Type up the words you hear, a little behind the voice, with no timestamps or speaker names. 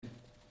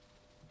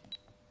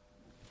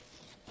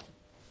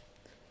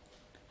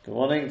Good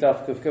morning,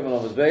 Daf Kuf Gimel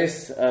on the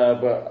base.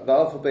 But the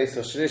alpha base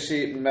of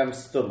Shlishi Mem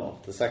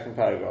Stumo, the second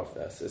paragraph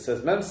there. So it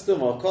says Mem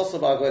Stumo Kosob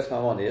Agos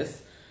Mamonius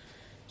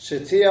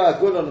Shetia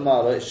Agulon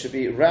Mala. It should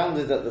be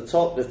rounded at the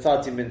top, the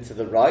Tatim to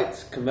the right.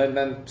 Kamem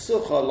Mem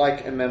Psucha,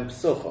 like a Mem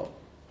Psucha.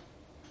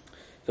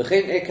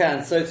 V'chein Ika,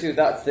 and so too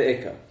that's the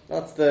Ika.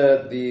 That's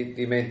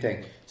the main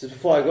thing. Just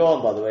before I go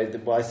on, by the way,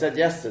 what I said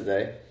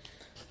yesterday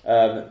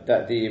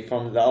that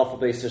from the alpha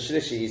base of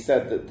Shlishi, he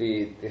said that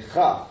the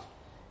Chaf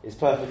is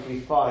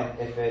perfectly fine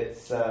if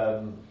it's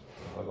I've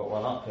got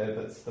one up here,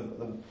 but it's the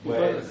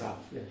where it's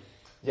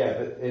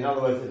but in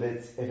other words,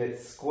 if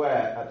it's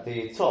square at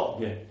the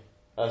top,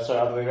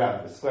 other way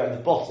around, it's square at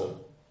the bottom,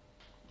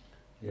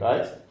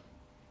 right?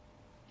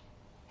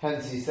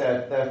 Hence, he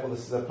said, therefore,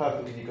 this is a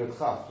perfectly good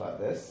chaf like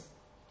this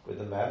with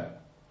the mem,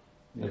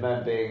 the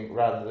mem being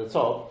round at the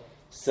top.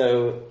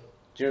 So,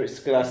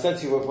 because I said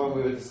to you when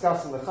we were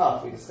discussing the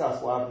chaf, we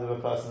discussed what happened if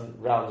a person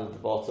rounded the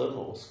bottom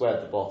or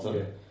squared the bottom.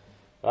 Yeah.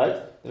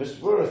 Right? The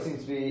Mishmura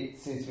seems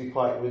to be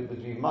quite would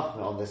be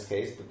machna on this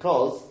case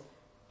because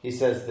he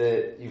says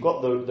that you've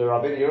got the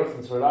Rabbeinu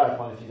Yeruchim to rely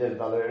upon if you did it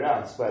the other way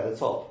around, square the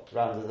top,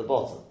 round at the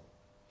bottom.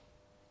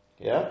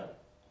 Yeah?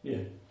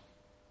 Yeah.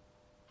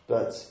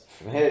 But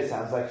from here it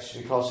sounds like it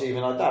should be kosher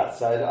even like that.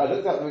 So I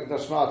looked at the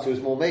Mikdash Shmart, who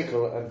was more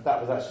makel, and that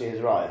was actually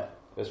his raya.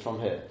 It was from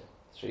here.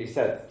 So he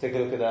said, take a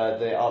look at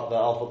the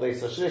alpha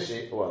besa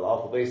shlishi, well, the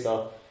alpha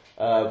besa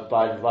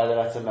by the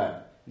letter mem.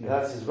 Yeah.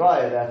 That's his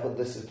raya, therefore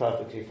this is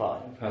perfectly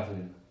fine.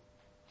 Perfectly.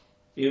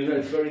 Even though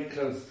it's very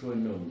close to a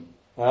nun.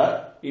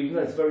 Huh? Even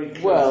though it's very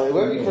close well, it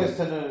won't be close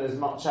to a nun as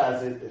much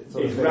as it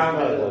sort it's of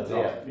rounded at the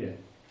top.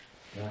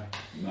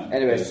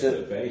 Anyway, so... to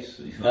a base,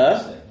 you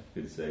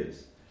could say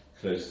it's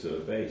close to a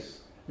base.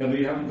 No, but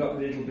you haven't got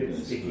the little bit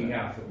sticking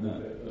out on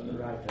the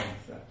right hand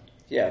side.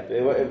 Yeah,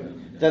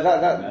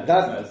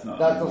 that's not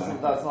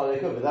a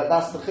good.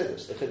 That's the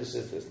chiddush. The chiddush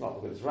is it's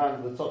not because it's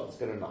round at the top. It's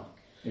good enough.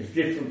 It's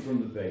different from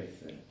the base.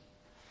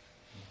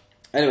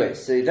 Anyway,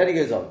 so then he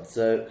goes on.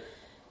 So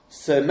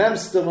mem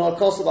stumah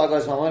kosav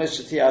agos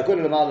mamonish shetia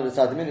agul l'mal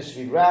l'tadmin should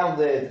be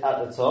rounded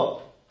at the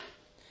top.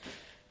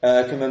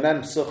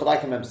 K'mem psucha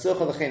like a mem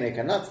psucha v'chein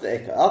eka. That's the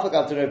eka. Alpha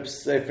got to know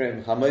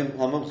sefrim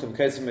hamumchim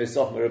kosim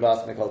mesof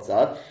merubas mekol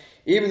tzad.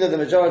 Even though the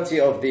majority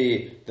of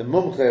the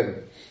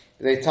mumchim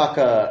they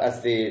taka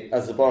as the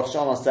Baruch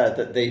Shama said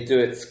that they do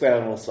it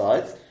square on all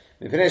sides.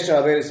 Because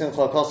of what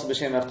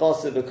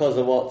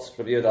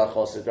Rabbi Yehuda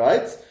Chosid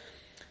writes.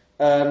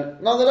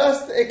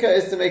 Nonetheless, the ikka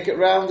is to make it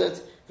rounded.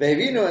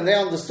 Vehevinu, and they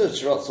understood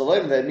Shirot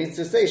Solom, that it means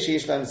to say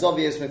Sheish Lam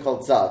Zovius Mikol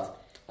Tzad.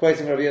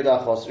 Quoting Rabbi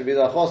Yehuda Chosid. Rabbi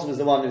Yehuda Chosid was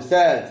the one who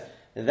said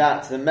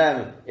that the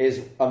mem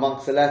is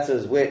amongst the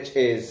letters which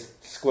is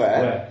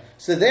square.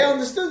 So they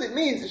understood it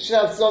means it should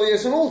have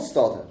Zovius on all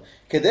stolen.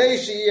 Kadei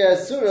Shiyeh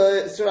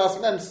Suras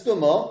Mem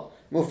Stuma.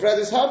 Mufred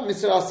is hard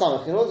Mr.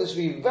 Samach. In order to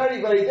be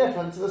very, very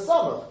different to the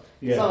Samach.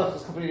 Yeah. Samach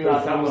is completely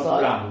round on the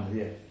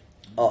side.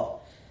 Oh.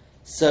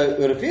 So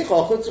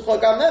because of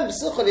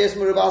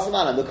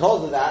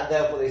that,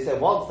 therefore they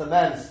said once the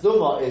mem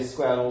stuma is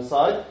square on all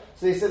sides,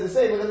 so they said the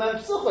same with the mem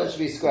psucha, it should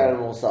be square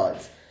on all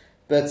sides.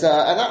 But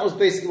and that was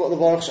basically what the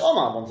Baruch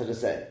Shama wanted to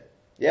say.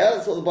 Yeah,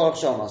 that's what the Baruch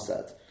Shama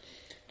said.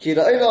 Ki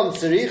la'olam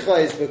tzaricha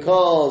is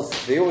because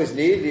they always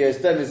need the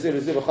yostem mizul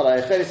zul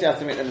b'chol you have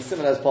to make them as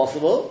similar as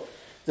possible.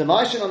 The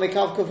ma'ashin on the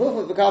kaf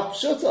kafufa the kaf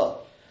pshuta.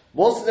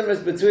 What's the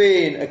difference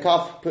between a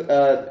kaf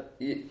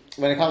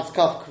when it comes to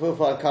kaf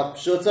kafufa and kaf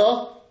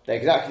pshuta? They're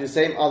exactly the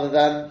same, other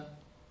than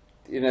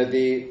when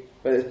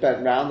it's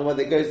bent round and when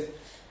it goes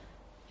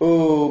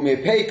me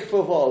pei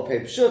kafufa or pei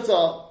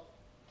pshuta.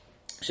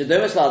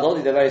 Shedomas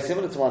la'adodi, they're very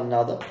similar to one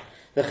another.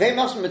 The chem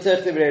mashma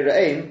metech divrei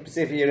re'im,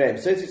 Sefer Yereim.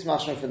 So it's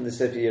mashma from the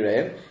Sefer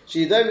Yereim.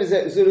 Sheyidom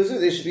zuluzu,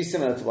 they should be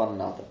similar to one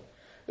another.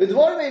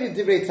 Udvar made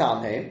divrei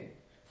tamheim,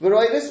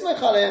 v'roi v'smech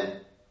aleim.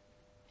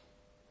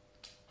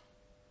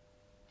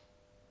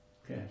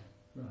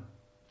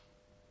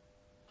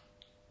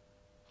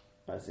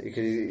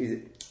 Because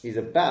he's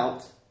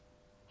about.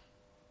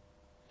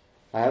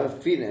 I have a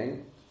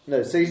feeling.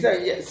 No, so he's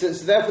saying So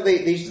therefore,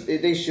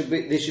 they should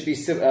be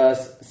similar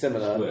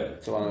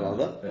to one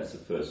another. That's the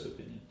first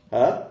opinion.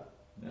 Huh?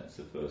 That's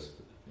the first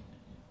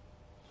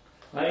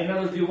opinion. In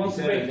other words, you want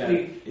to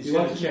make you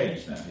want to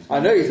change now. I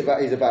know he's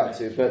about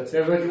to, but so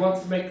you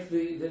want to make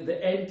the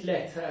end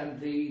letter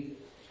and the.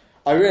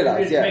 I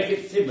realise, yeah. Make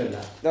it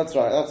similar. That's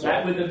right. That's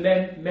right. With the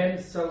mem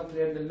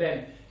sulfur and the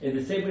mem in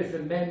the same way as the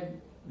mem.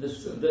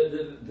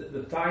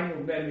 The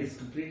final mem is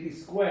completely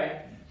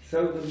square,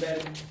 so the mem,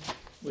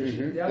 which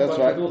the other one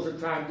right. could also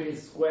try and be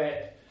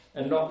square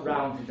and not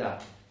rounded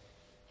up.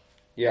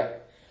 Yeah,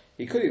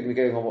 he could even be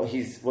going on what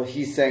he's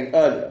saying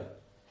earlier.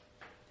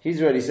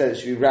 He's already said it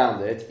should be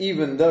rounded,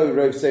 even though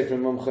Rov Sefer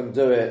and Mumchim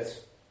do it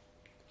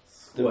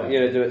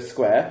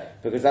square,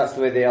 because that's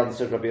the way they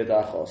understood Rabbi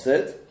Yehuda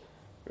Chosid,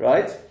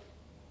 right?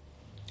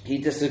 He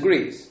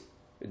disagrees.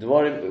 Either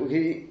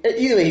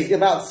way, he's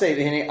about to say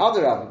the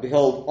other Rabbi.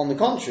 Behold, on the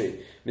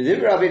contrary, it's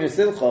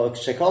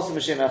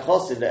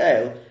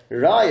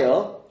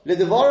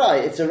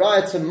a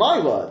raya to my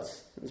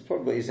words. It's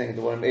probably what he's saying.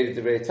 The one who made it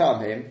Divrei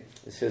Tamim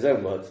is his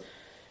own words,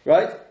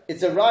 right?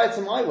 It's a raya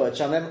to my word.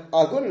 Shamem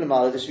agun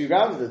lemala. This should be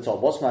rounded at the top.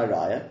 What's my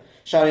raya?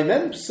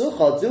 Shamem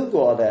psucha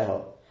dilgo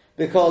aleho,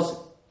 because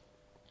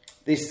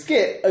they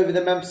skip over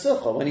the mem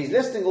psucha when he's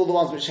listing all the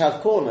ones which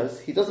have corners.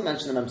 He doesn't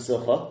mention the mem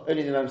psucha,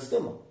 only the mem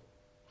stuma.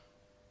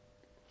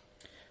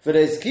 For the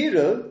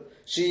Izkiru,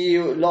 she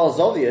laws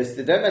obvious,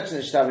 they don't mention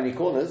it should have any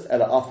corners,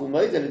 ela afu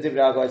moed and the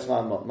Divrei Hagoyis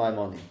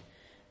Maimoni.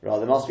 Rather,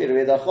 there must be a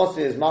Reda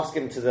Chosvi is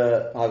masking to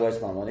the Hagoyis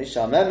Maimoni,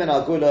 Shamem and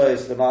Agulo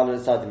is the Malin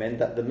Sadimin,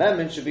 that the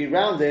Memin should be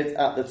rounded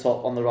at the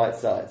top on the right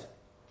side.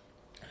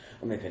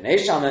 Once the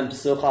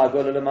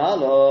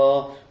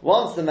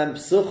Mem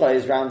Psucha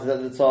is rounded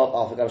at the top,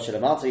 Alfagav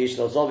Shelamata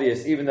Yishlo is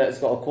obvious, even though it's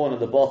got a corner at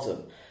the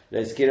bottom.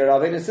 Let's Kira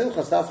Rabbeinu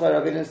Simcha, that's why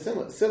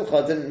Rabbeinu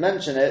Simcha didn't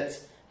mention it.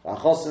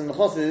 Achos and the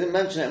Chos, they didn't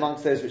mention it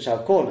amongst those which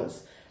have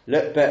corners.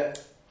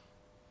 But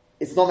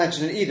it's not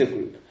mentioned in either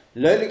group.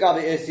 Lo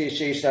Ligabi Ersi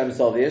Sheish Shem is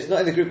obvious,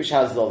 not in the group which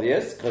has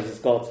obvious, because it's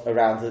got a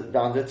rounded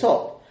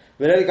top.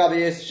 But Lo Ligabi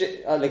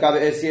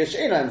Ersi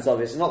Shein is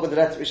obvious, not with the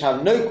letters which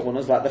have no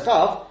corners, like the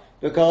Chav,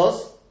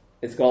 because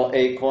it's got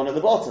a corner at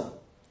the bottom.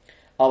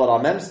 But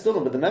the Mem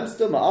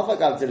Stuma,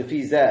 Afagav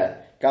Telefi Zeh,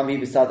 Gami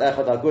Bisad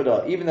Echad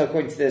Aguda, even though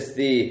according to this,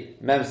 the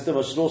Mem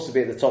Stuma should also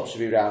be at the top, should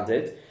be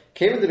rounded.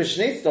 Came with the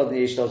Mishneh Stod the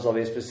Yishlo is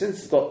obvious, but since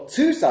it's got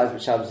two sides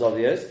which have is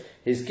obvious,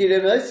 his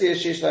Kirim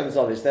Osius Shishlam is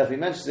obvious. Therefore, he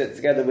mentions it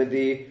together with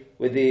the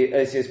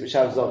Osius which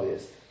have is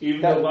obvious.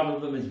 Even though one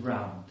of them is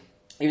round.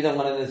 Even though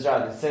one of them is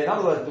rounded. So in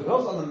other words,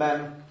 because on the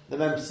Mem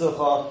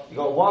Psucha, you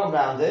got one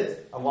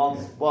rounded and one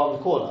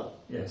corner.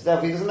 Yes. So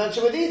therefore, he doesn't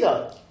mention with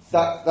either.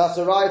 So that's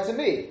a riot to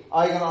me.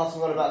 Are you going to ask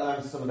me what about the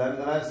Mem Stuma then?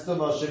 The Mem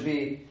Stuma should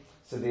be.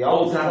 So the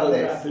answer is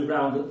this. Be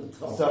round at the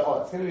top.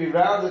 So it's going to be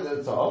rounded at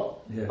the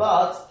top, yeah.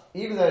 but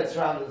even though it's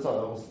rounded at the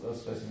top, that was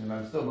supposed to be the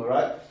Mem Stuma,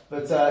 right?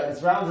 But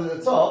it's rounded at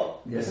the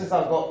top. Yeah. Since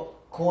I've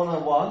got corner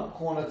 1,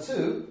 corner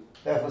 2,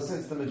 therefore,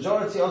 since the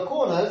majority are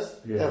corners,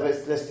 therefore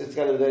it's listed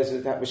together with those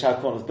which have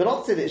corners. But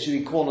not to say that it should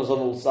be corners on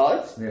all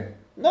sides. Yeah.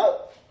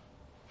 No.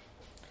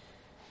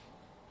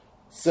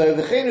 So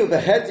v'cheinu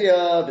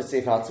b'hedya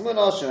b'seif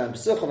ha'tzmuna shemem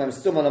p'sucha mem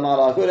stuma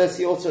l'mala agudas.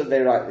 He also they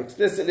write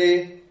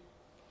explicitly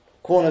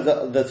corner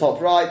the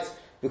top right.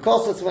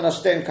 Because it's when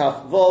Ashtem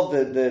Kaf Vov,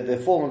 the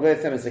form of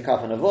both them is the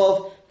Kaf and a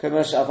Vov.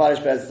 Commercial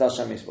Avarish Be'ez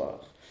Hashem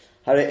Yisbarach.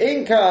 Hari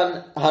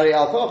Inkan Hari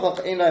Al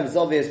Kochach Inlaim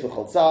Zovius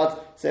B'chol Tzad.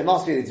 So it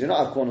must be they do not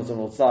have corners on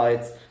all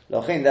sides.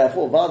 Lochin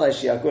therefore Vada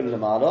Ishiakun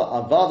Lemala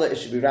and Vada it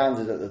should be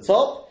rounded at the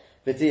top.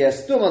 V'tiyah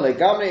Stuma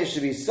Legamri it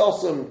should be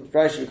Sosum.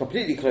 It should be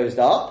completely closed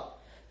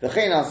up. The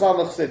Chain Al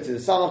Samach said to the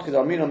Samach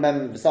Kedarmino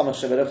Mem Samach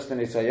Sheberach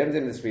Stani Tzayim.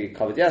 This we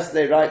covered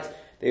yesterday, right?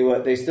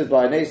 They stood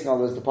by a nace. In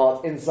other words, the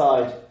part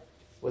inside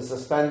was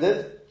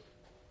suspended.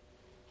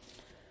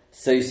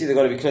 So you see they've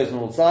got to be closed on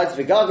all sides.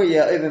 The gag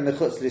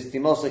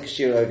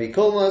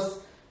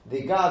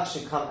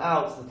should come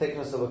out the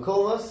thickness of a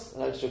kulmus,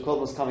 an extra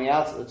kulmus coming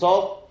out at the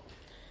top.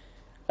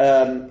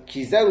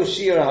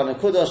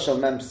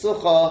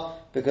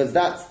 Because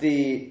that's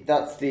the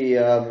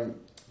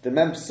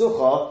mem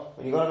psucha.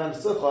 When you got a mem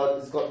psucha,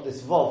 it's got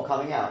this vov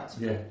coming out.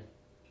 Yeah.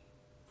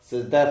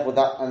 So therefore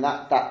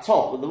that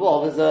top of the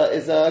vov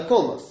is a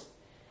kulmus.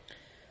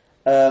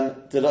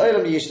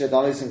 You should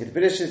always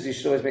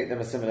make them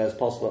as similar as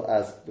possible,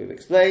 as we've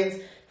explained.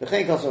 The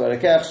top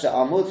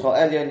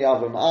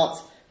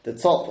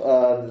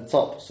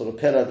sort of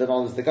pillar, the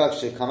non the gag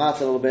should come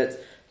out a little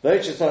bit.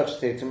 It should have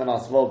the tumah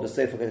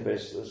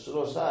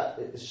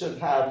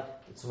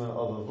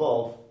of a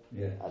volve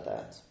at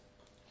that.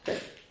 Okay.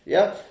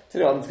 Yeah?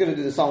 So I'm going to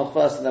do the Samach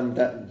first, and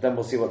then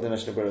we'll see what the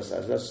Mishnah Berurah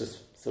says. Let's just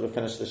sort of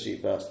finish the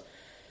sheet first.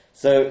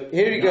 So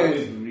here he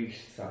goes.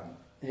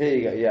 Here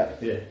you go, yeah.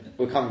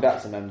 We're coming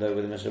back to them though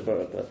with the Mishnah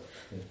Berurah, but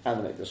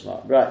and the Mikdash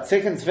Shema. Right,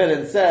 Tikkun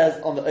Tefillin says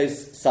on the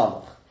Os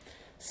Samach.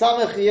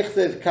 Samach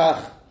Yichtiv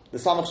Kach, the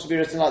Samach should be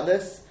written like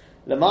this.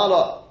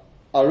 Lemala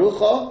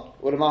Arucha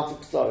or Lemata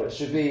Ksara. It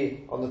should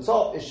be on the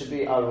top, it should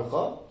be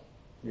Arucha.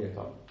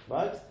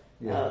 Right?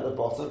 And at the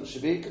bottom it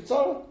should be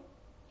Ksara.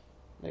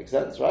 Makes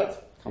sense, right?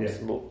 Comes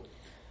more.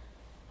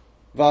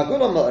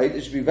 V'agul on the Oid,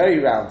 it should be very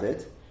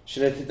rounded. It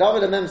shouldn't be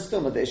like a mem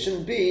stuma. It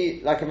shouldn't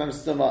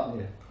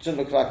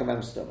look like a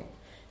mem stuma.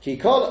 He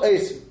called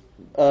ois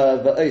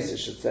the ois, I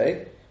should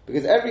say,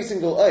 because every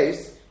single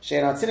ois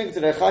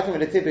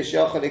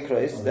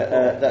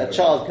that a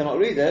child cannot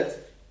read it.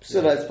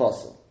 Psula it's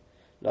possible.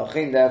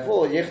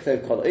 Therefore,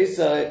 yichted kol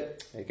oisai.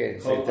 Again,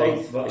 same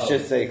thing. It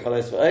should say kol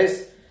ois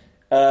v'ois.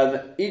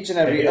 Each and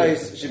every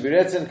ois should be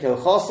written kil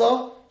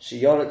chosa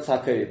sheyoret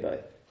takuribai.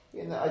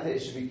 The idea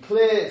it should be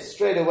clear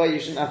straight away. You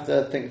shouldn't have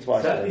to think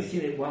twice. I've certainly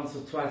seen it once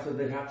or twice where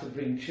they have to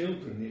bring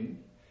children in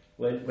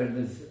when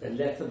there's a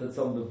letter that's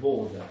on the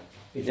border.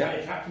 It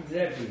happens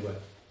everywhere.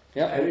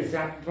 Yeah, and it's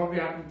probably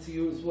happened to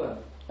you as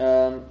well.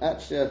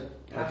 Actually, it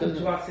happened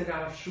to us in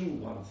our shul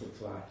once or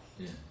twice.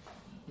 Yeah.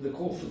 In the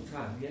course of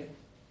time,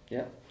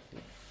 Yeah.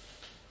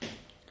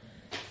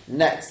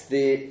 Next,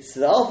 the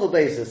Alpha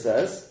Basis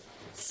says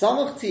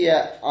Samach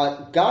Tia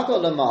Gaga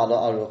Lamala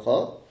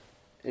Arucha.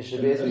 It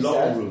should be, as we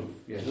said, roof,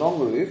 long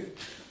roof.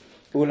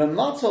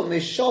 Ulamato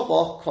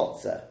mishovoch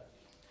kotze.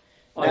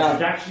 It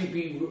should actually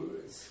be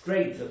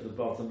straight at the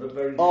bottom, but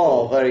very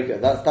Oh, short. very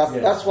good.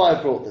 That's why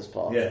I brought this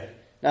part. Yeah.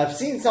 Now I've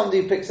seen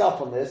somebody who picks up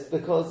on this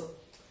because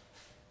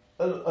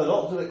a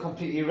lot do it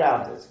completely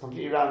rounded. It's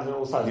completely rounded on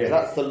all sides. Yeah.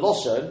 That's the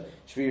loshon.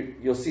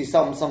 You'll see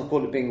some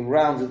call it being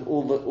rounded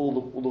all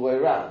the way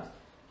around.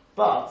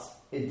 But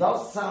it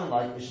does sound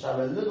like it should have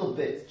a little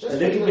bit, just a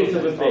little bit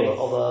of a base.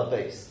 Of a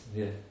base.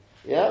 Yeah.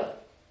 Yeah?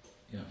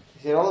 Yeah.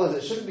 See, in other words,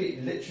 it shouldn't be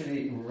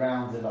literally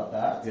rounded like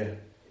that. Yeah.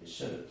 It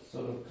should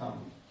sort of come,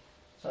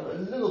 so a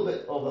little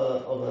bit of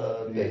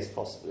a base,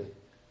 possibly.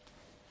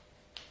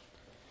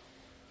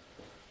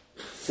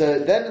 So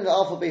then in the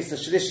alphabet, the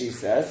Shlishi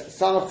says,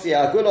 Samach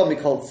Tziyagulon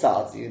Mikol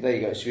Tzad. There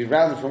you go, it should be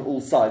rounded from all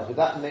sides, but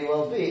that may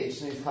well be, it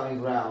just needs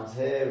coming round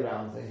here, and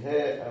round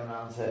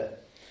here.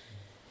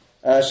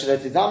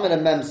 Shalotidamin a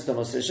mem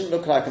stuma, so it shouldn't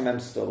look like a mem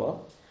stuma.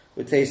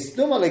 We take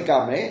stuma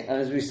legamri, and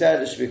as we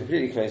said, it should be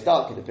completely closed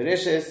up, the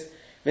perishis.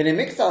 When it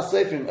mixed our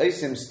sofrim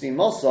oisim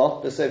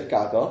stimoso, besof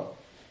gaga,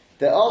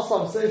 there are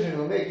some sofrim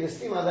who make the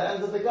steam at the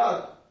end of the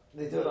gag.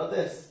 They do it like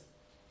this.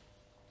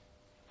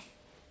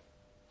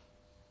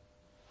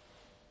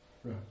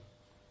 Right.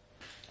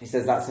 He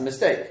says that's a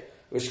mistake.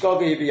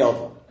 Ushkaga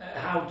yibiyodam.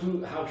 How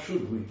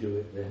should we do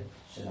it then?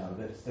 Should have a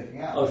bit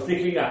sticking out. Oh,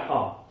 sticking out.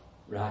 Oh,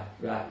 right.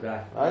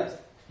 Right?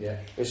 Yeah.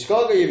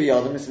 Ushkaga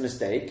yibiyodam is a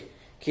mistake.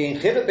 Ki in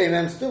chivit be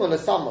mem stuma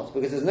lesamot,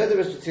 because there's no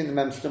difference between the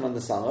mem stuma and the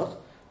samach.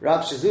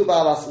 Rav shazu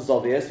ba'alas is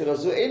obvious, but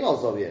azu ain't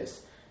is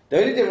obvious. The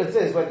only difference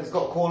is whether it's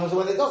got corners or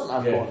whether it doesn't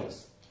have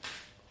corners.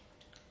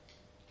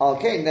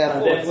 Okay,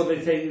 therefore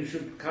they say you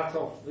should cut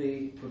off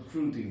the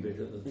protruding bit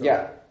at the top.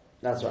 Yeah,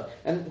 that's right.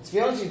 And to be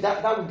honest with you,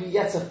 that would be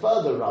yet a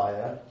further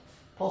raya,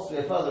 possibly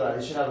a further raya.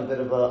 It should have a bit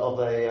of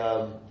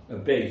a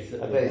base.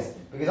 A base.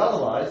 Because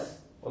otherwise,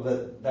 well,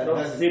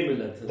 not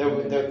similar to there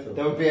would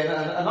be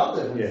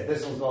another difference. Yeah.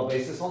 This one's got a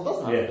base, this one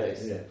doesn't have a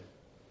base. Yeah.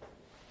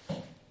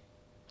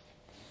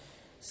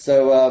 So,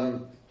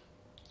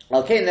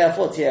 okay,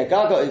 therefore,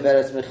 Tiagaga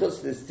Uveres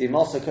Mechutz, this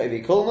Timosa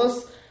Kovi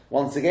Kulmus.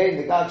 Once again,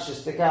 the gag should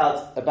stick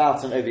out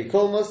about an Ovi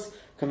Kulmus,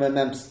 come a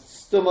mem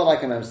stuma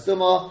like a mem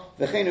stuma,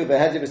 Vechenu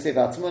Behedi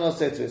B'Sevat Tmuna,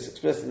 so it's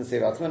explicit in the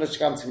Sevat Tmuna,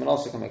 Shkam Timon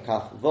also come a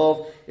Kaf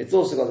Vov, it's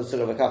also got the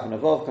sort of a Kaf and a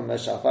Vov, come a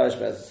Shafarish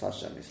Be'ez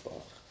Hashem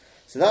Yisbach.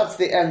 So that's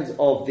the end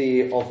of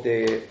the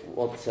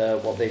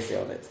what they say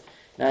on it.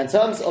 Now, in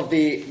terms of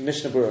the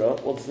Mishnah Berurah,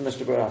 what does the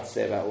Mishnah Berurah have to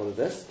say about all of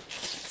this?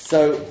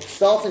 So,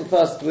 starting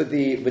first with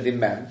the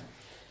mem.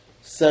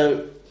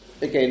 So,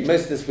 again,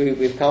 most of this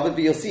we've covered,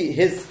 but you'll see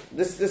this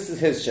is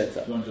his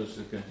shitta. Do you want us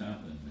to get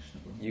out then,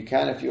 Mishnah Berurah? You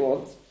can if you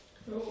want.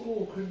 I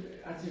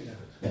think that.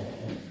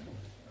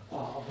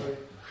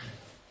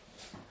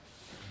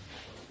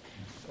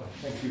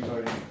 Thank you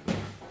very much.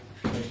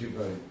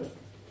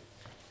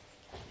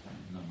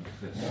 Number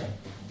 6.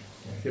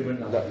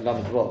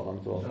 Number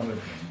 12.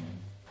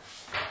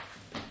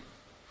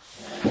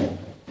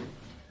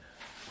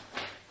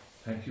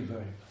 Thank you very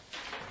much.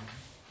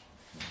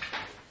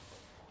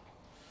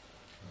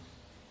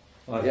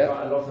 I've Yeah.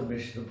 got a lot of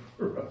Mishnah.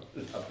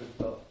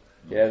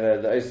 Yeah,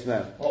 the oath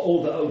mem.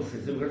 All the oaths.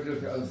 We're going to do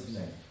the oaths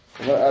now.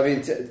 Well, I mean,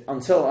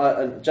 until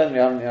generally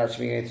I haven't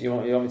actually been able to. You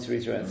want me to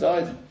read through it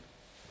inside?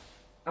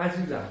 I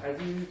do that. I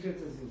do it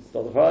as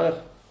Stop the Friday.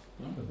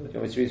 Do you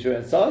want me to read through it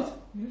inside?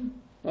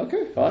 Yeah.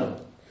 Okay, fine.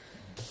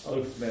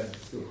 Oath mem.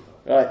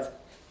 Right.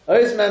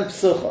 Oath mem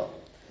psucha.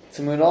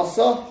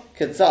 Tmunasa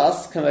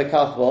ketzas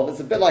kamekaf vov. It's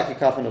a bit like a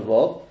kaf and a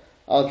vov.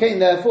 Okay,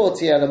 therefore,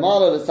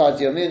 tiyalamala l'sad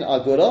yamin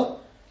agura.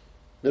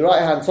 The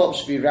right hand top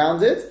should be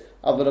rounded.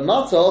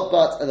 Avadamato,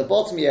 but at the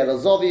bottom, yellow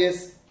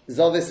zovis.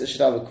 Zovis, it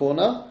should have a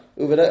corner.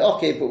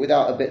 Okay, but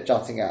without a bit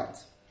jutting out.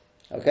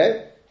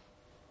 Okay?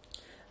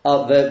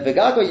 The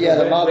Vegago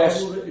yellow malosh.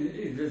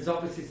 The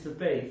zovis is the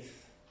base.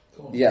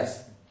 Corner.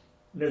 Yes.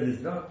 No, there's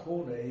no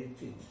corner.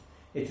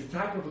 It's a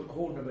type of a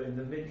corner in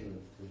the middle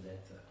of the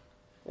letter.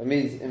 It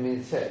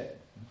means here.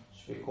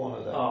 Should be a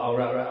corner there. Oh,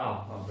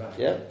 right.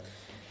 Yeah.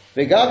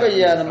 Vegago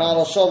yellow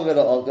malosh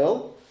shovvila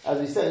ogel. As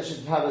we said, it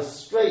should have a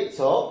straight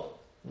top,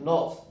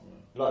 not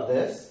like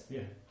this.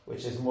 Yeah.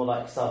 Which is more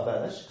like Ksav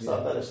Belish.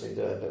 Ksav Belish, they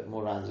do it a bit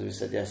more round, as we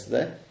said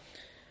yesterday.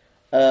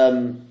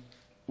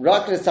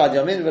 Just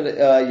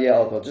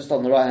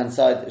on the right hand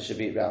side, it should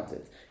be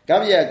rounded.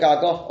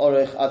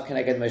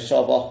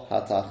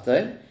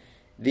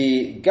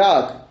 The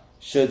gag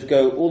should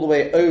go all the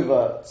way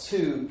over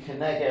to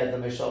Keneged the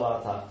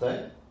Meshov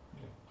HaTachton.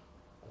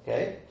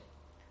 Okay?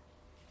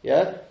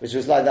 Yeah? Which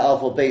was like the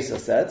Alpha Besa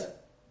said.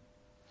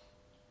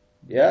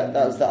 Yeah?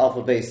 That was the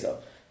Alpha Besa.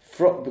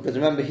 Because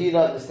remember, he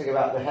learned this thing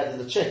about the head of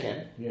the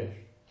chicken. Yes.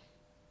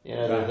 You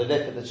know, right. the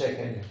lip of the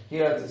chicken. Yeah.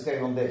 He learned it's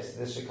going on this.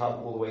 This should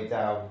come all the way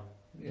down.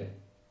 Yeah.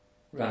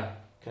 Right.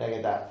 Can I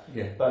get that?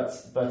 Yeah. But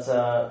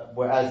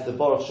whereas the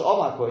Baruch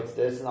Sha'omar quotes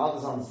this, and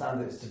others understand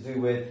that it's to do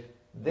with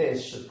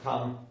this should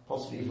come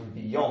possibly even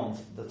beyond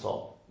the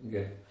top.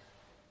 Yeah.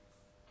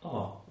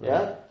 Oh. Right.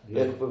 Yeah?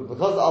 Yeah. But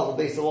because the Alpha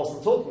Besa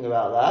wasn't talking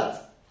about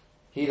that,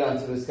 he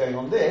learned it was going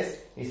on this.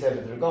 He said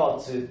with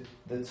regard to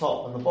the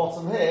top and the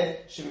bottom here,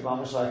 should be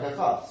mamish like a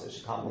chaf, so it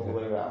should come all the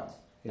way around.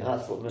 And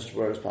that's what Mr.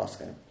 Burr is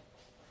passing.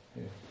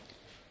 Yeah.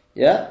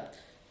 Yeah?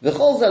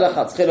 V'chol ze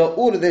lechatzchila,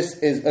 all of this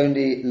is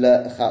only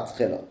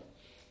lechatzchila.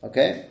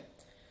 Okay?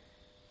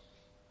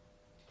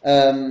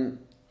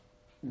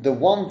 The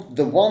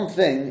one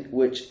thing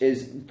which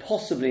is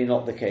possibly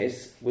not the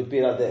case would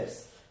be like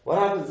this. What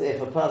happens if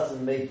a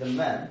person made the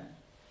mem,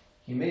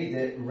 he made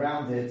it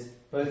rounded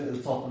both at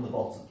the top and the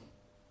bottom?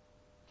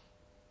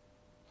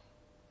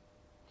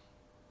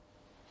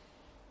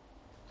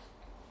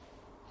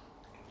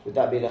 Would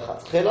that be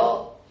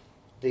lechatzchila?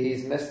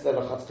 He's missed the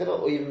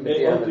lechatzchila, or even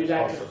It won't be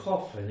like a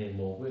chof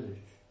anymore, will it?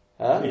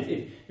 Huh?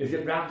 If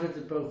it rounded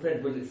at both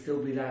ends, will it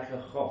still be like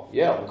a chof?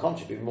 Yeah, on the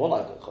contrary, it'd be more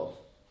like a chof.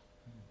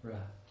 Right.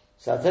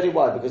 So I'll tell you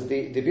why, because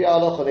the Biur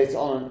Halacha later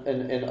on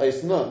in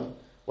Ois Nun,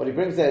 what he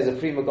brings there is a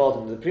Prima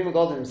Godim. The Prima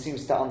Godim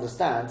seems to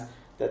understand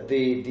that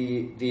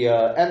the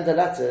end of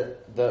letter,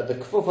 the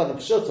kfuf and the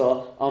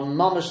pshuta are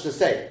mamish the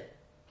same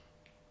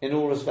in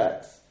all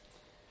respects.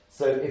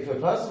 So if a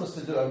person was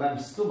to do a mem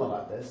stuma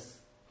like this,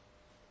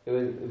 it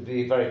would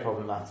be very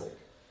problematic.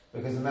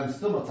 Because the mem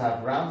stuma to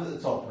have rounded at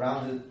the top,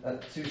 rounded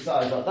at two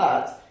sides like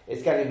that,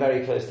 it's getting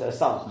very close to a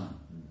samach.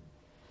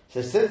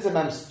 So since the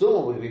mem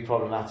stuma would be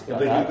problematic like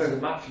But that, you've got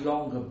a much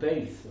longer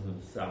base than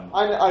the sum.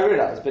 I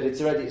realise, but it's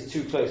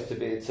too close to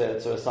be to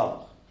a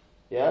samach.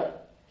 Yeah?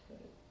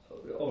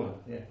 Oh,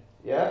 yeah.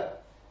 Yeah?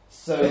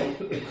 So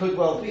it could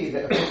well be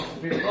that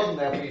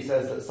therefore he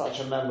says that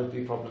such a mem would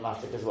be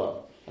problematic as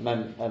well. A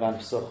mem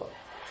psucha.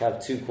 To have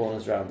two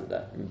corners rounded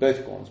there. And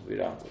both corners would be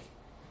rounded.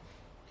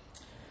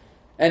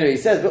 Anyway, he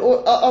says, but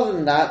other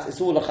than that, it's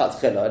all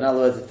lechatzchila. In other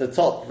words, if the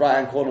top right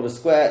hand corner was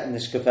square,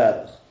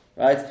 nishkaferach.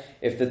 Right?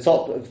 If the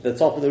top of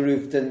the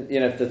roof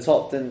if the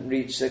top didn't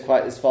reach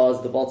quite as far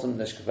as the bottom,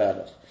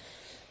 nishkaferach.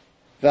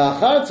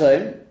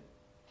 V'achartim,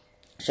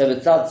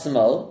 shevitzad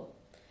smol,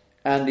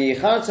 and the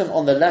chartim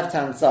on the left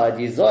hand side,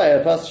 yizoyer,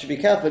 a person should be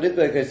careful to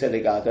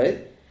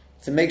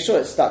make sure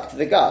it's stuck to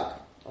the gag.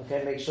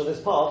 Okay, make sure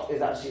this part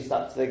is actually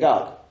stuck to the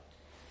gag.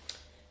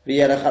 It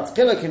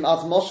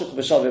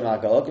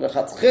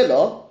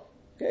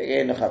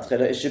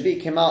should be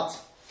kimat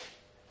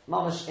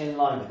mamash in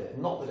line with it,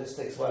 not that it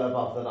sticks well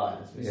above the line,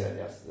 as we said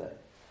yesterday.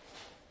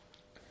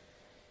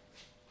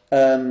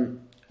 There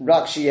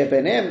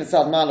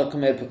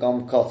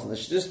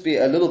should just be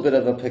a little bit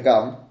of a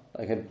pagam,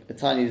 like a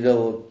tiny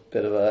little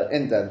bit of an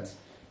indent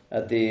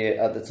at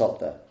the top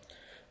there.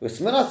 The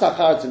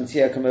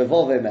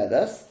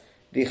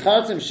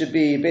chartim should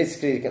be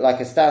basically like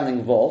a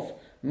standing vov.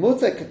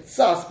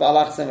 Just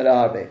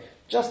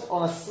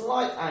on a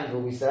slight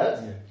angle, we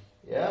said.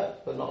 Yeah,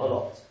 but not a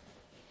lot.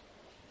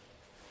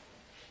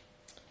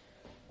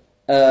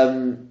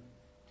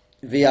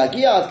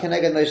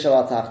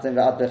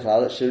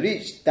 It should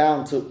reach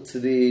down to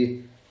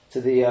the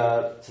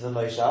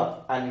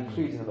moshav and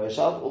including the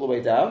moshav all the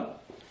way down.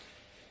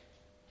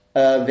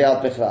 But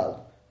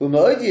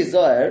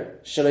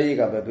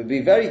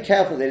be very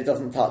careful that it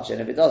doesn't touch it.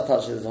 And if it does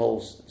touch it, there's a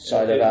whole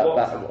shayla about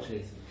that.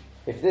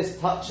 If this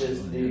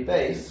touches the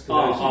base,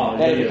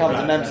 then it becomes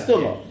a mem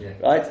stuma,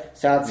 right?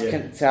 So how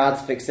to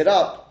fix it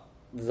up?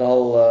 There's a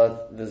whole I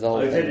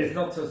said it's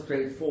not so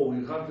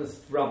straightforward. You can't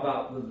just rub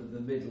out the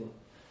middle.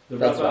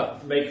 That's rub out right.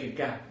 to make a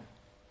gap.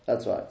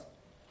 That's right.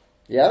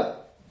 Yeah.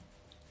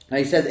 Now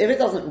he says if it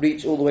doesn't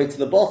reach all the way to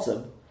the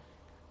bottom,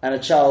 and a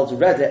child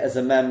read it as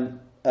a mem,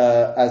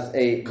 as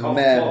a Kof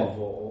mem,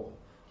 or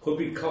could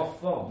be kof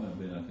vom.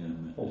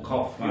 Or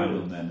kof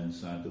yud.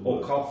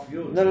 Or kof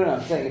yud. No.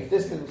 I'm saying if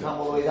this didn't come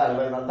all the way down,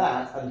 like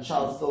that, and the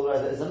child still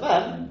read it as a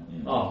mem,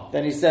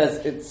 then he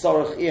says it's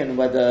sorach ian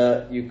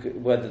whether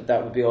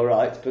that would be all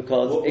right,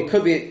 because it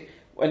could be.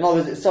 In other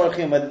words, it's sorach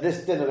ian whether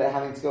this din of it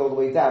having to go all the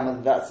way down,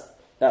 and that's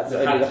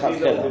only the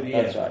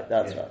chatzchila.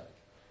 That's right.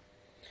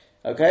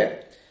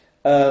 Okay.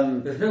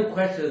 There's no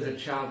question that a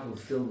child will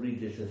still read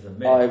this as a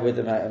mem. I would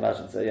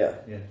imagine so. Yeah.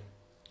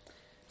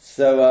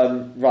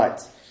 So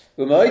right.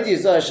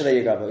 Nevertheless,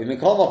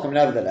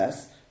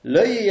 don't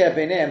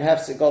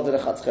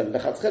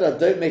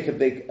make a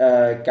big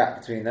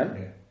gap between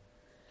them.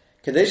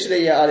 In order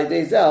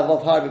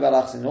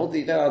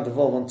you don't have to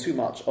evolve on too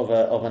much of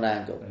an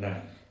angle.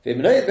 If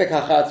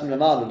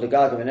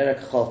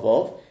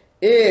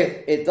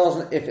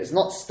it's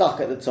not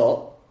stuck at the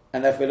top,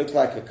 and therefore it looks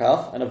like a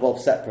cuff and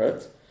evolve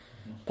separate,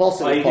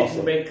 possible.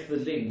 Didn't make the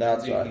link.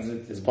 That's right.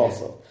 It's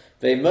possible.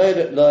 If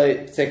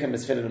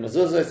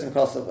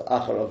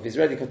he's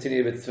ready to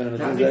continue with tefillin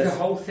That mezuzos. means the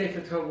whole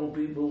Sefer Torah will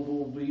be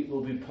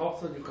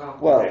possible. You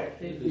can't Well,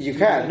 correct it. you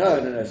can.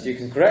 No. So you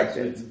can correct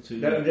it.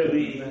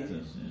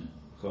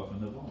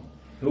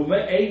 Who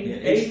may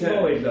eight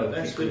more though?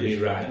 That's could be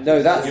right.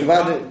 No, that's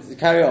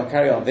carry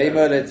on. They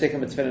murdered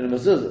tefillin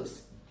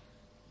mezuzos.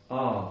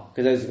 Because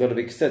those have got to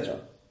be Kisidron.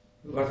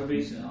 Got to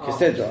be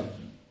Kisidron.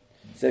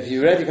 So if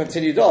you're ready to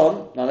continue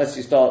on, unless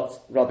you start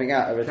rubbing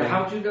out everything. So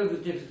how do you know the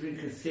difference between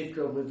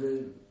Kisidron with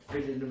the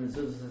tefillin and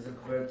mezuzos as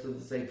compared to the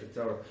Sefer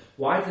Torah?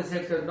 Why does the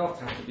Sefer Torah not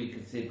have to be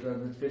Kisidron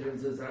and the tefillin and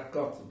mezuzos have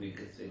got to be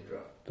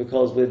Kisidron?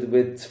 Because with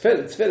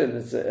tefillin,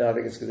 I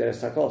think it's because they're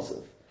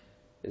sakosov.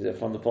 Is it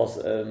from the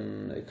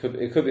it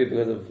could be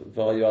because of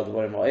V'Hayuad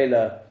Dvarim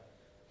Ha'ela.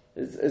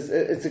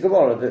 It's a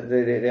Gemara.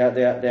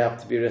 They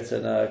have to be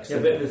written. But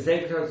the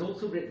Sefer is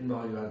also written by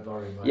V'Hayuad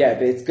Dvarim Ha'ela. Yeah,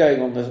 but it's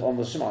going on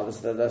the Shema.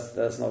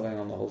 That's not going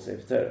on the whole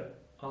Sefer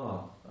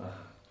Torah.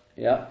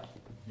 Yeah.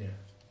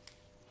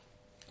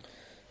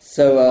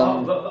 So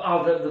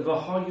the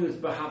V'Hayu is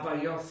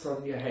B'Havayos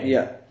on your head.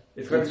 Yeah.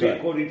 It's going to be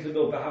according to the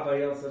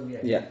B'Havayos on your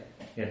head.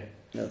 Yeah.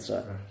 That's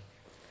right.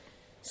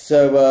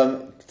 So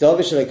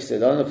Davish Alexid, I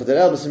don't know for the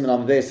Elbasim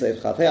and Amdesa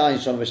if Chafei Ayin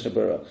Shom Mishnah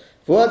Berurah.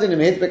 V'uadin im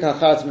hitbek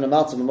hacharz min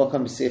amalta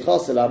b'mokam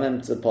b'sichos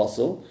elamem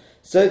tzaposel.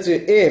 So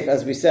too, if,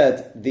 as we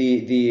said,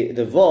 the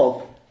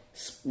Vav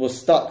was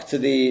stuck to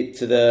the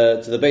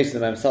base of the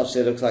mem such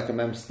that it looks like a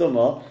mem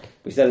stuma,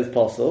 we said it's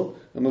possible.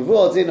 And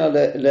v'uadin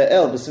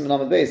le'el b'sim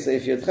and Amdesa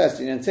if you're tchest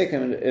you didn't take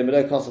him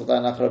imelo kosav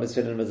dayan achar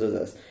b'tfilin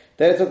mezuzas.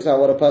 Then it talks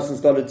about what a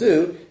person's got to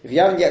do if you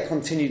haven't yet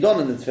continued on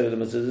in the tefillah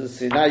mezuzas.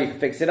 So now you can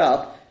fix it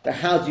up. But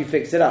how do you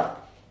fix it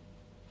up?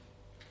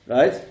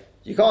 Right?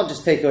 You can't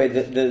just take away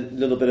the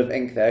little bit of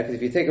ink there, because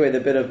if you take away the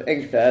bit of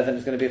ink there, then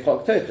it's going to be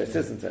chok totus,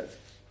 isn't it?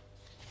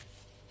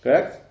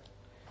 Correct?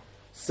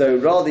 So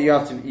rather you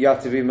have to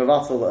be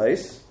mevatel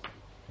ois.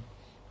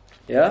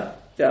 Yeah?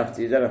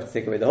 You don't have to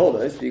take away the whole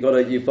ois, but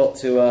you've got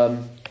to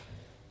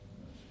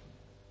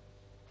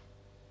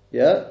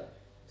yeah?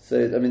 So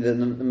I mean the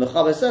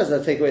Mechaber says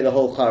that take away the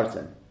whole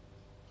charton.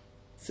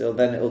 So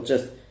then it'll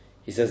just,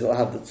 he says it'll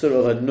have the tzura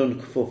of a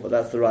nun kfufa.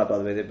 That's the right, by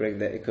the way, they bring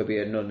that it could be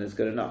a nun is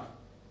good enough.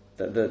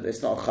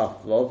 It's not a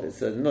chaf vov,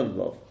 it's a nun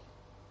vov.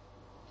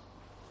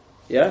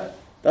 Yeah?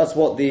 That's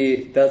what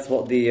the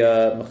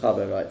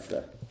Mechaber writes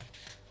there.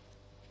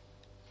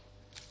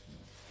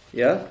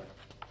 Yeah?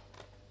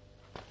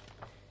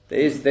 There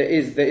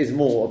is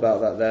more about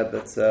that there,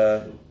 but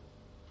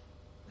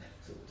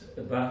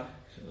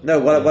no,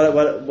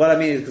 what I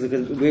mean is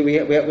because we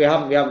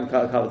haven't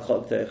covered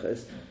chok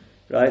teiches,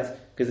 right?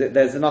 Because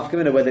there's enough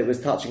community whether it was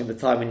touching at the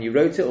time when you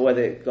wrote it or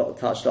whether it got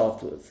touched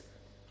afterwards.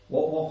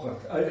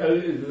 What?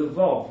 The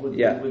Vav with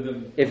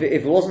the... If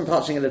it wasn't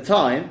touching at the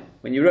time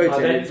when you wrote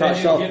it, and it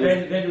touched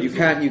afterwards. You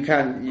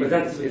can. But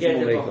that's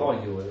again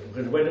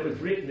because when it was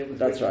written, it was.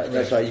 That's right.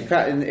 That's right. You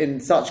can in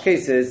such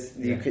cases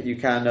you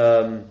can.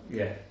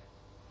 Yeah.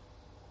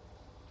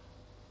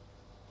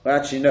 Well,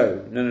 actually,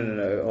 no.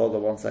 Hold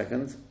on 1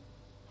 second.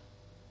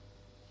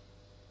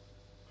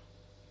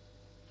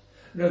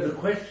 No, the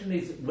question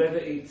is whether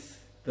it's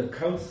the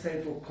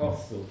kosef or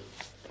kosuf.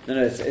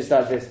 No, it's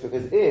like this,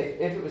 because if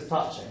it was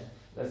touching,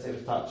 let's say it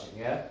was touching,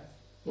 yeah?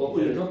 Well,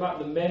 we're talking about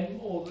the mem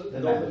or the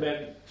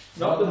mem.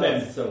 Not the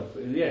mem itself,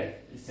 yeah.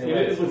 So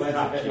it was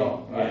touching,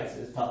 right?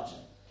 So it's touching.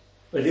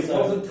 But it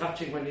wasn't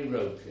touching when he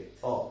wrote it.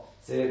 Oh,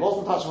 so it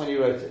wasn't touching when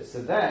you wrote it.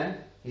 So then,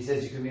 he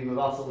says you can be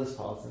mevatel this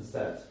part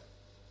instead.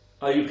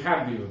 Oh, you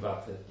can be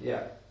mevatel.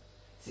 Yeah.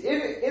 See,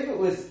 if it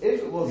was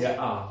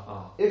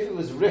yeah, if it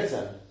was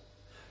written.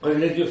 But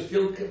then you're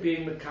still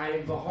being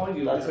Mekayim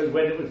V'Hayu, because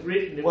when it was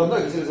written... no,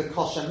 because it was a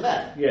kosher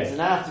mem. Yes. So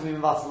now I have to be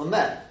mevatel the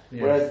mem.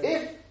 Yes. Whereas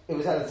if it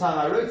was at the time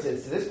I wrote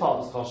it, so this part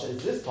was kosher,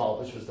 it's this part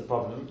which was the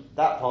problem,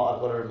 that part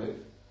I've got to remove.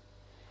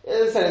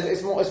 As I said,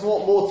 it's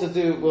more to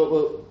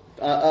do...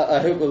 I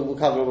hope we'll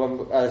cover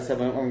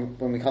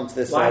when we come to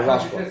this. Why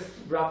can't you just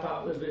wrap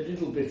up with a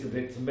little bit of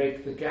it to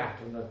make the gap?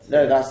 And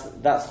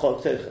that's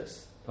chok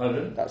toches.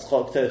 Pardon? That's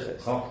chok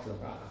toches.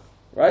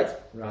 Right?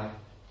 Right.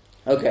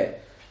 Okay.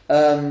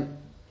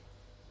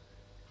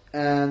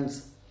 And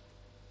is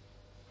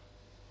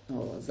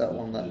that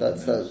one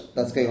that's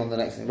going on the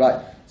next thing,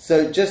 right?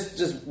 So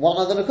just one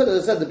other look at it.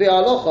 As I said, the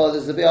Bi'ar Halacha,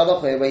 there's the Bi'ar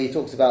Halacha where he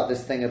talks about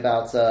this thing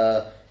about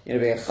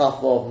being a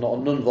chaf vov, not a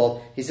nun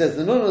vov. He says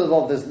the nun of the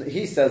vov.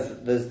 He says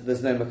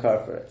there's no makar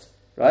for it,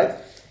 right?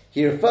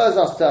 He refers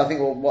us to, I think,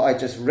 what I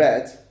just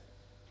read.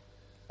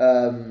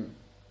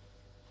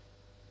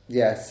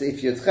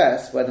 If you're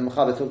ches, where the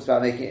Mechaber talks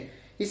about making it.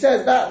 He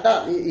says that's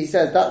not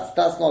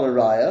a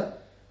raya.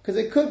 Because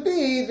it could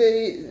be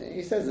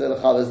he says that the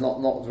Mechaber is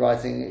not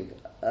writing,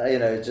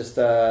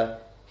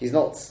 he's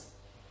not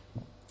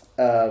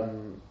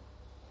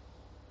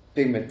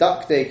being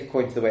medakdik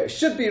according to the way it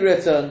should be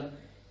written,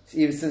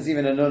 since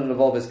even a nun and a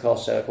vov is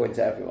kosher according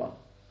to everyone.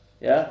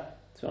 Yeah?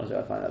 To be honest,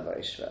 I find that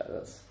very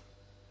shver.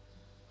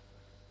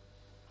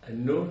 A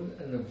nun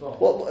and a vov.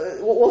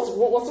 What's the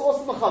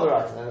Mechaber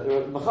writing?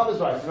 The Mechaber's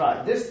writing,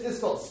 right, this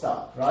got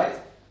stuck, right?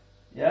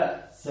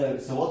 Yeah? So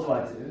what do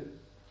I do?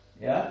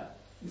 Yeah?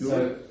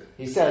 So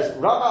he says,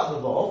 rub out the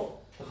vov,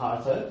 the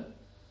charton,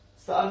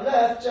 so I'm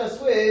left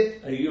just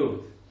with a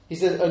yud. He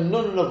says a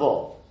nun and a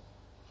vov.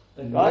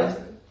 Right?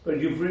 But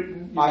you've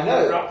I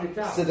know. wrapped it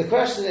out. So the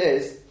question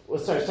is,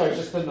 sorry,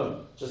 just the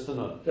nun. Just the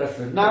nun.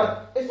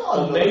 Now, it's not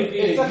a nun, maybe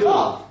it's a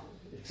chaf.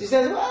 She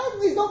says,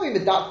 well, he's not being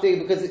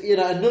medaktik because,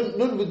 a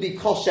nun would be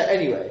kosher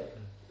anyway.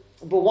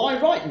 But why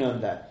write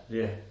nun then?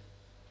 Yeah.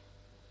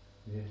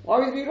 Why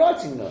would he be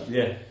writing nun?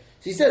 Yeah.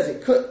 So he says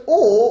it could,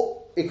 or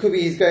it could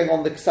be he's going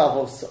on the ksav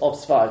of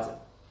Sfardim.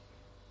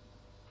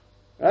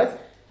 Right?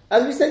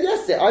 As we said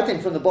yesterday, I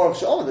think from the Baruch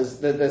She'omer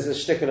there's a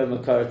shtickle of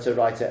makar to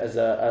write it as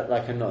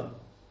like a nun.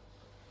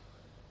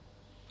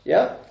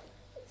 Yeah?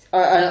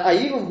 I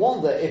even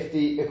wonder if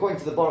according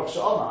to the Baruch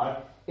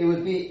Sha'amar, it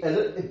would be a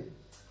little.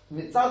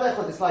 Mitzad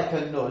echad is like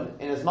a nun,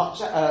 in as much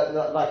like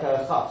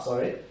a chaf,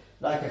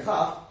 like a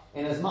chaf,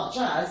 in as much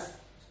as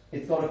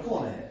it's got a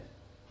corner here.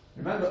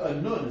 Remember, a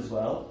nun as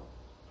well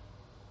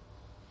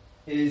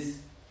is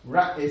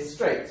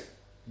straight.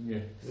 Yeah.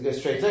 Because it goes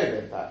straight over,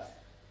 in fact.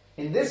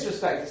 In this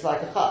respect, it's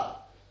like a chaf.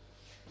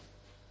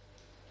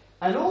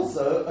 And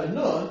also, a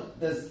nun,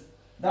 that's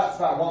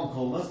about 1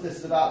 kulmus, this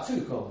is about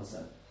 2 kulmus.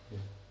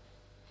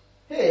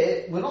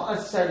 Here, we're not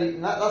necessarily,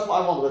 that's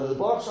what I wonder, whether the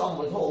Baruch Shalom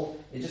would hold,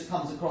 it just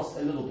comes across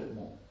a little bit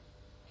more.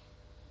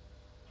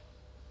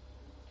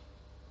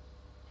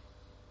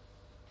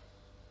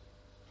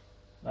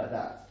 Like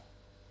that.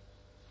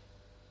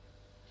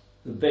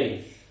 The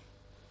base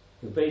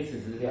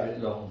is a little bit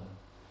longer.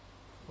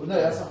 Well, no,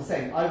 that's what I'm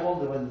saying. I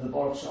wonder whether the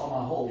Baruch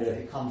Shalom holds that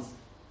it comes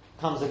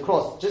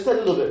across just a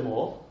little bit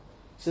more.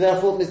 So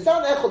therefore,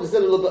 Mitzad Echad is a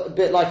little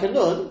bit like a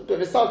nun, but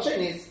Mitzad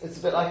Sheni, it's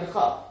a bit like a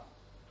chaf.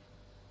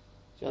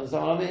 Do you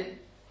understand what I mean?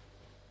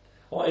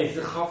 Or is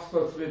the chaf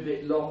supposed to be a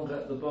bit longer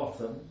at the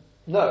bottom?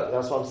 No,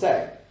 that's what I'm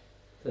saying.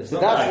 That's So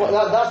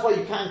that's why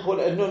you can call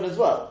it a nun as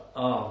well.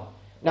 Oh.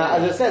 Now,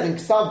 as I said, in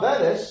Ksav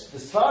Belish, the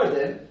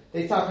Sfaradim,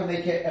 they try to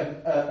make it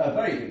a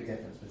very big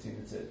difference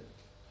between the two.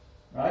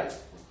 Right?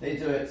 They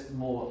do it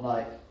more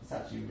like, it's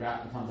actually it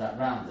comes out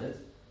rounded.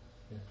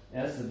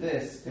 Yeah, so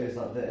this goes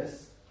like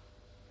this.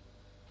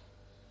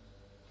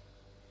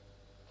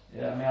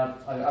 Yeah, I mean,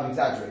 I've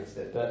exaggerated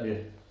it, but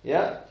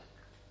yeah.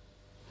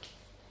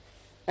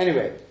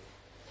 Anyway,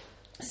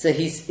 so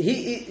he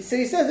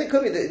says it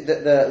could be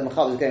that the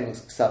Mechaber is getting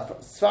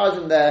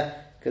Sfaradim there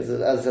because,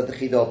 as the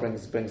Chidor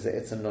brings it,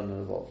 it's a nun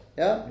involved.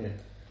 Yeah.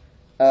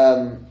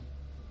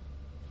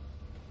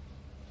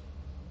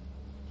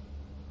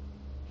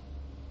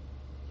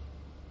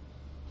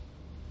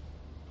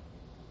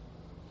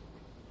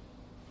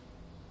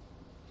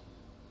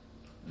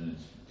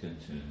 Let's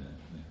continue that.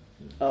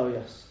 Oh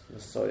yes,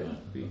 sorry.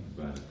 Beaten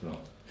by the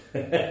clock.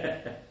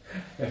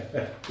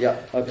 Yeah.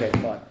 Okay.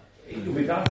 Fine. With that